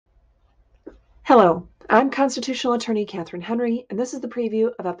Hello, I'm constitutional attorney Catherine Henry, and this is the preview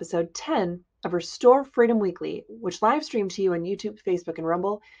of episode 10 of Restore Freedom Weekly, which live streamed to you on YouTube, Facebook, and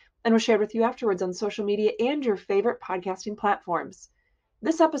Rumble, and was shared with you afterwards on social media and your favorite podcasting platforms.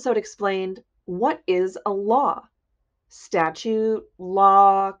 This episode explained what is a law: statute,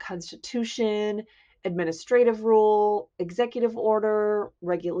 law, constitution, administrative rule, executive order,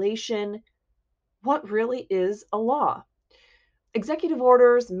 regulation. What really is a law? Executive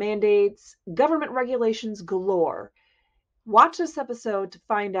orders, mandates, government regulations galore. Watch this episode to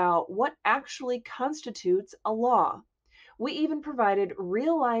find out what actually constitutes a law. We even provided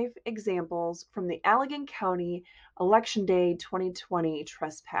real-life examples from the Allegan County Election Day 2020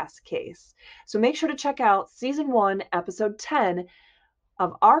 trespass case. So make sure to check out Season 1, Episode 10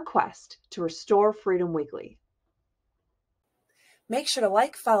 of our quest to restore Freedom Weekly. Make sure to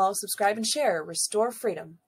like, follow, subscribe, and share Restore Freedom